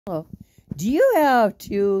Hello. Do you have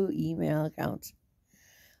two email accounts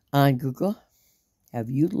on Google? Have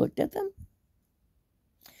you looked at them?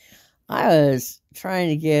 I was trying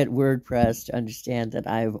to get WordPress to understand that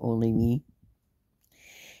I have only me.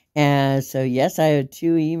 And so, yes, I have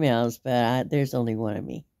two emails, but there's only one of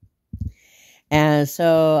me. And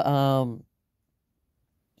so,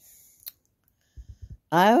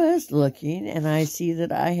 I was looking and I see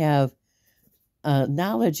that I have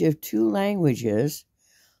knowledge of two languages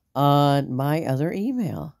on my other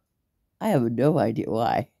email. I have no idea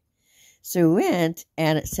why. So I went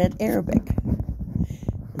and it said Arabic.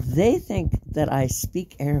 They think that I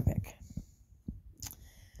speak Arabic.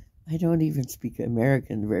 I don't even speak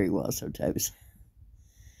American very well sometimes.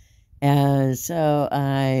 And so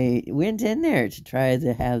I went in there to try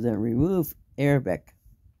to have them remove Arabic.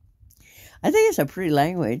 I think it's a pretty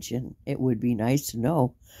language and it would be nice to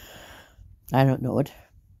know. I don't know it.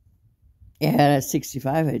 And at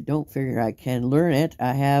 65, I don't figure I can learn it.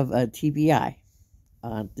 I have a TBI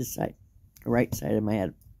on this side, the right side of my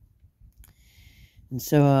head. And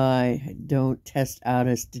so I don't test out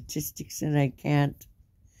of statistics and I can't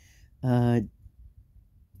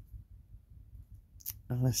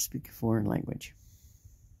let's speak a foreign language.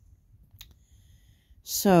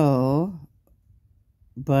 So,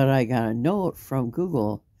 but I got a note from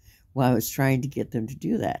Google while I was trying to get them to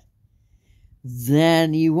do that.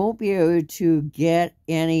 Then you won't be able to get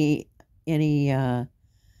any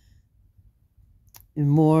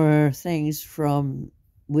more things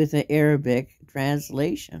with an Arabic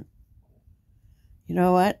translation. You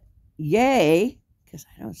know what? Yay, because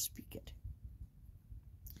I don't speak it.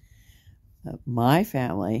 My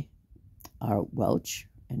family are Welsh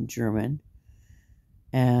and German,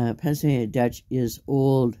 and Pennsylvania Dutch is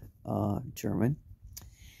Old German,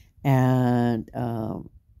 and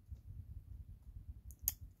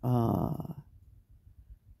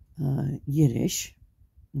Yiddish.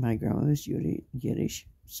 My grandma was Yiddish,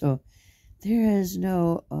 so there is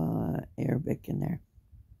no Arabic in there.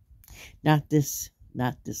 Not this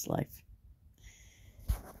life.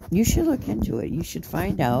 You should look into it. You should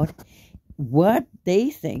find out what they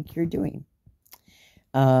think you're doing.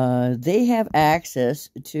 They have access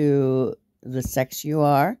to the sex you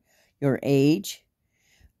are, your age,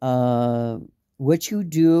 what you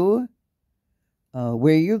do,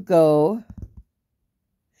 where you go.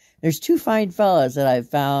 There's two fine fellas that I've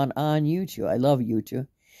found on YouTube. I love YouTube.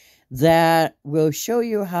 That will show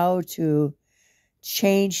you how to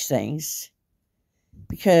change things.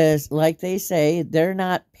 Because, like they say, they're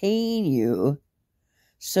not paying you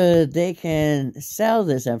so that they can sell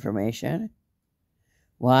this information.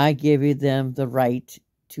 Well, I give you them the right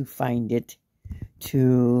to find it,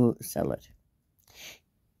 to sell it.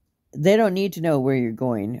 They don't need to know where you're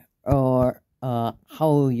going or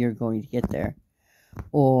how you're going to get there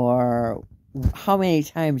or how many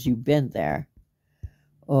times you've been there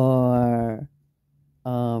or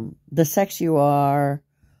the sex you are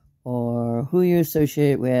or who you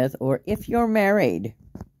associate with or if you're married.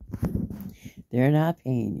 They're not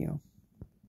paying you.